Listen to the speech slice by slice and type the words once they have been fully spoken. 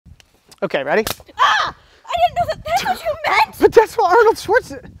Okay, ready? Ah! I didn't know that that's what you meant! But that's what Arnold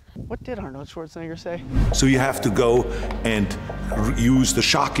Schwarzenegger... What did Arnold Schwarzenegger say? So you have to go and use the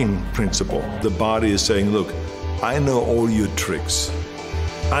shocking principle. The body is saying, look, I know all your tricks.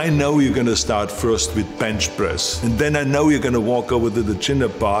 I know you're going to start first with bench press, and then I know you're going to walk over to the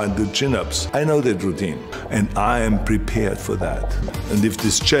chin-up bar and do chin-ups. I know that routine, and I am prepared for that. And if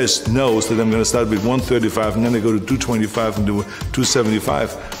this chest knows that I'm going to start with 135, I'm going to go to 225 and do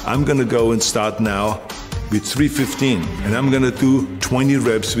 275, I'm going to go and start now with 315, and I'm going to do 20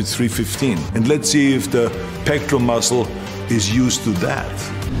 reps with 315. And let's see if the pectoral muscle is used to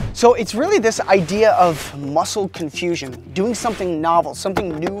that. So it's really this idea of muscle confusion, doing something novel,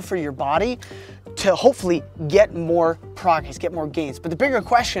 something new for your body to hopefully get more progress, get more gains. But the bigger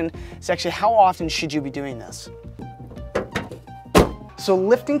question is actually how often should you be doing this? So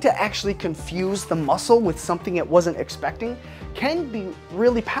lifting to actually confuse the muscle with something it wasn't expecting can be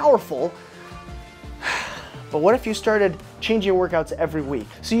really powerful. But what if you started changing your workouts every week?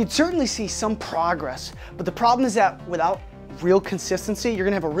 So you'd certainly see some progress, but the problem is that without real consistency, you're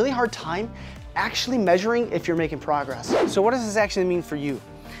gonna have a really hard time actually measuring if you're making progress. So what does this actually mean for you?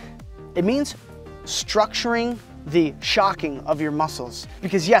 It means structuring the shocking of your muscles.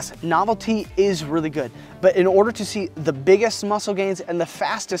 Because yes, novelty is really good, but in order to see the biggest muscle gains and the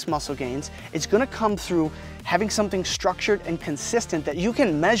fastest muscle gains, it's gonna come through having something structured and consistent that you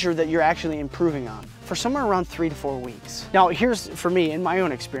can measure that you're actually improving on for somewhere around 3 to 4 weeks. Now here's, for me, in my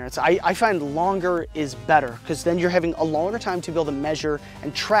own experience, I find longer is better because then you're having a longer time to be able to measure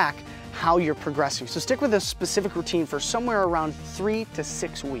and track how you're progressing. So stick with a specific routine for somewhere around 3 to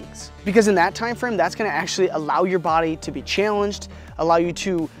 6 weeks. Because in that time frame, that's gonna actually allow your body to be challenged, allow you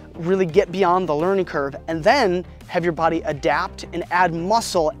to really get beyond the learning curve, and then have your body adapt and add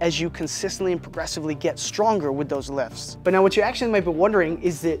muscle as you consistently and progressively get stronger with those lifts. But now what you actually might be wondering,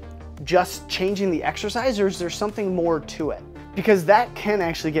 is it just changing the exercise or is there something more to it? Because that can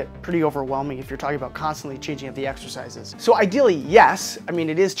actually get pretty overwhelming if you're talking about constantly changing up the exercises. So ideally, yes, I mean,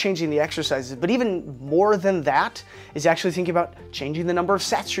 it is changing the exercises, but even more than that is actually thinking about changing the number of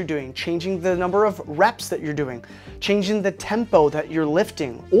sets you're doing, changing the number of reps that you're doing, changing the tempo that you're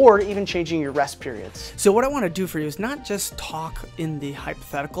lifting, or even changing your rest periods. So what I wanna do for you is not just talk in the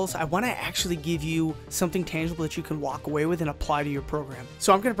hypotheticals, I wanna actually give you something tangible that you can walk away with and apply to your program.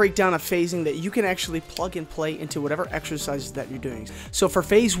 So I'm gonna break down a phasing that you can actually plug and play into whatever exercises that you're doing. So for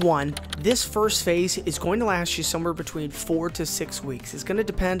phase 1, this first phase is going to last you somewhere between 4 to 6 weeks. It's going to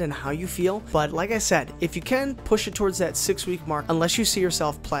depend on how you feel, but like I said, if you can push it towards that 6-week mark, unless you see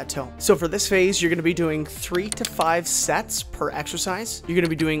yourself plateau. So for this phase, you're going to be doing 3 to 5 sets per exercise. You're going to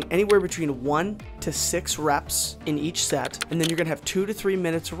be doing anywhere between 1 to 6 reps in each set, and then you're going to have 2 to 3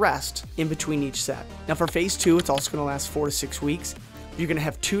 minutes rest in between each set. Now for phase 2, it's also going to last 4 to 6 weeks. You're going to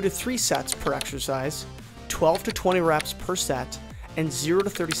have 2 to 3 sets per exercise, 12 to 20 reps per set, and 0 to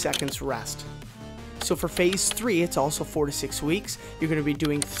 30 seconds rest. So for phase 3, it's also 4 to 6 weeks. You're going to be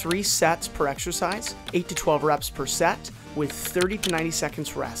doing 3 sets per exercise, 8 to 12 reps per set, with 30 to 90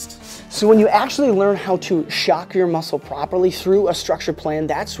 seconds rest. So when you actually learn how to shock your muscle properly through a structured plan,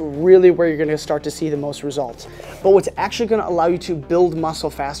 that's really where you're going to start to see the most results. But what's actually going to allow you to build muscle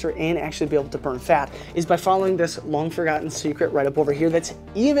faster and actually be able to burn fat is by following this long forgotten secret right up over here that's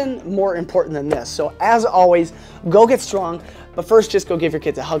even more important than this. So as always, go get strong, but first just go give your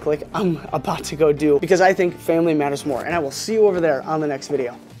kids a hug like I'm about to go do, because I think family matters more. And I will see you over there on the next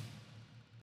video.